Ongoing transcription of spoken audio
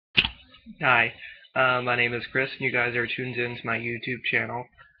Hi, my name is Chris, and you guys are tuned into my YouTube channel.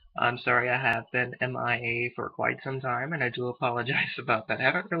 I'm sorry I have been MIA for quite some time, and I do apologize about that. I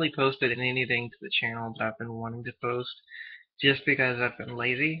haven't really posted anything to the channel that I've been wanting to post just because I've been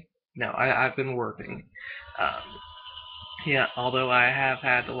lazy. No, I've been working. Um, yeah, although I have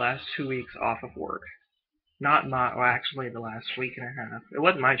had the last 2 weeks off of work. Well, actually the last week and a half. It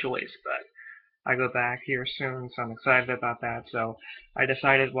wasn't my choice, but I go back here soon, so I'm excited about that. So I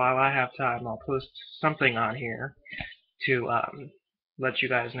decided while I have time, I'll post something on here to let you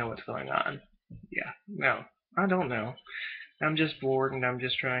guys know what's going on. Yeah, no, I don't know. I'm just bored and I'm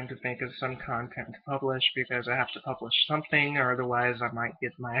just trying to think of some content to publish because I have to publish something or otherwise I might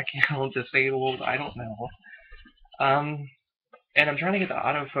get my account disabled. I don't know. Um, and I'm trying to get the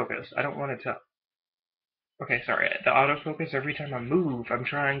autofocus. I don't want it to. Okay, sorry. The autofocus, every time I move, I'm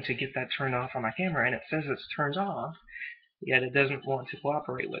trying to get that turned off on my camera and it says it's turned off, yet it doesn't want to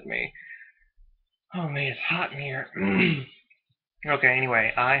cooperate with me. Oh man, it's hot in here. Okay,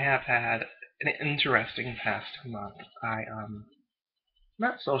 anyway, I have had an interesting past month.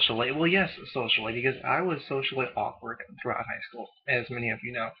 Not socially, well, yes, socially, because I was socially awkward throughout high school, as many of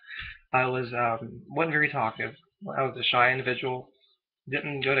you know. I wasn't very talkative. I was a shy individual.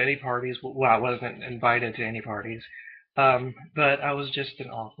 Didn't go to any parties. Well, I wasn't invited to any parties. But I was just an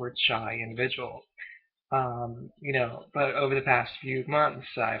awkward, shy individual. But over the past few months,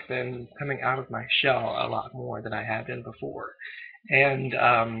 I've been coming out of my shell a lot more than I had been before. And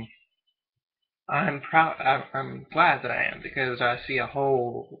I'm proud. I'm glad that I am because I see a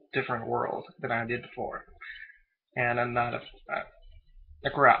whole different world than I did before, and I'm not a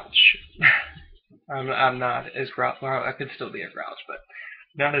grouch. I'm not as grouch. Well, I could still be a grouch, but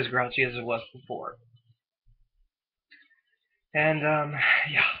not as grouchy as I was before. And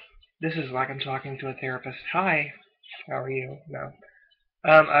yeah, this is like I'm talking to a therapist. Hi, how are you? No.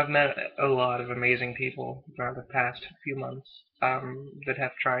 I've met a lot of amazing people throughout the past few months that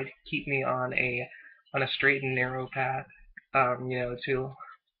have tried to keep me on a straight and narrow path, to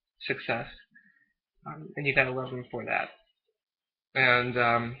success. And you gotta love them for that.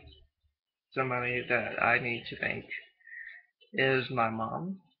 And somebody that I need to thank is my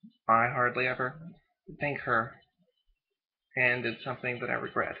mom. I hardly ever thank her, and it's something that I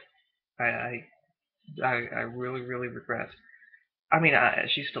regret. I I I really really regret. I mean,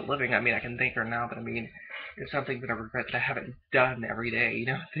 she's still living. I mean, I can thank her now, but I mean, it's something that I regret that I haven't done every day.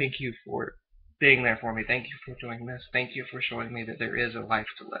 Thank you for being there for me. Thank you for doing this. Thank you for showing me that there is a life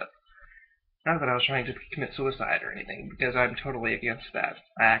to live. Not that I was trying to commit suicide or anything, because I'm totally against that.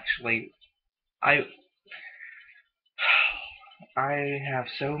 I I have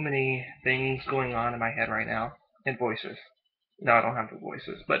so many things going on in my head right now, and voices. No, I don't have the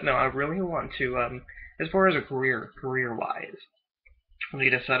voices, but no, I really want to. As far as a career wise, I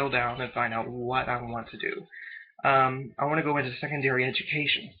need to settle down and find out what I want to do. I want to go into secondary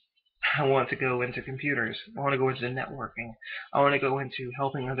education. I want to go into computers. I want to go into networking. I want to go into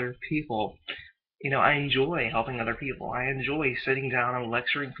helping other people. I enjoy helping other people. I enjoy sitting down and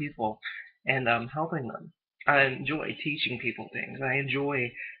lecturing people and helping them. I enjoy teaching people things. I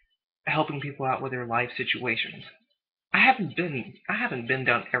enjoy helping people out with their life situations. I haven't been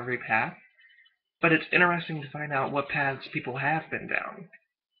down every path, but it's interesting to find out what paths people have been down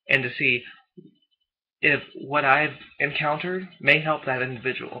and to see if what I've encountered may help that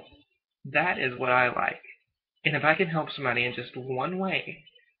individual. That is what I like. And if I can help somebody in just one way,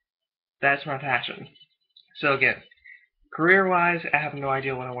 that's my passion. So again, career wise, I have no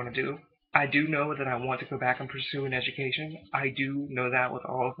idea what I want to do. I do know that I want to go back and pursue an education. I do know that with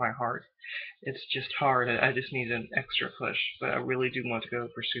all of my heart. It's just hard. I just need an extra push. But I really do want to go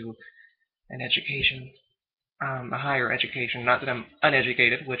pursue an education, a higher education. Not that I'm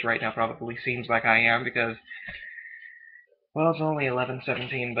uneducated, which right now probably seems like I am because, well, it's only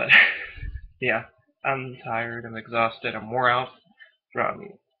 11:17. But yeah, I'm tired. I'm exhausted. I'm wore out from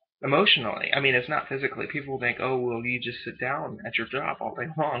emotionally. I mean, it's not physically. People think, oh, well, you just sit down at your job all day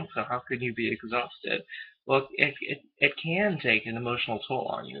long, so how can you be exhausted? Well, it can take an emotional toll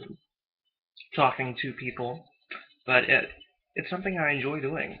on you talking to people, but it's something I enjoy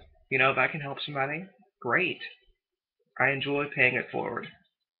doing. If I can help somebody, great. I enjoy paying it forward.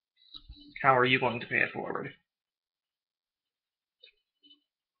 How are you going to pay it forward?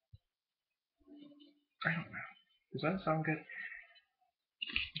 I don't know. Does that sound good?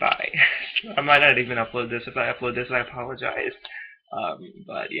 Bye. I might not even upload this. If I upload this, I apologize.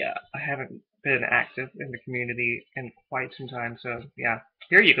 But yeah, I haven't been active in the community in quite some time, so yeah,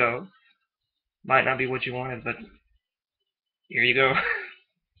 here you go. Might not be what you wanted, but here you go.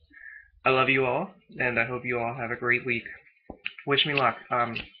 I love you all, and I hope you all have a great week. Wish me luck.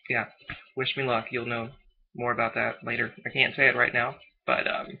 yeah, wish me luck. You'll know more about that later. I can't say it right now, but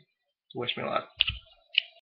wish me luck.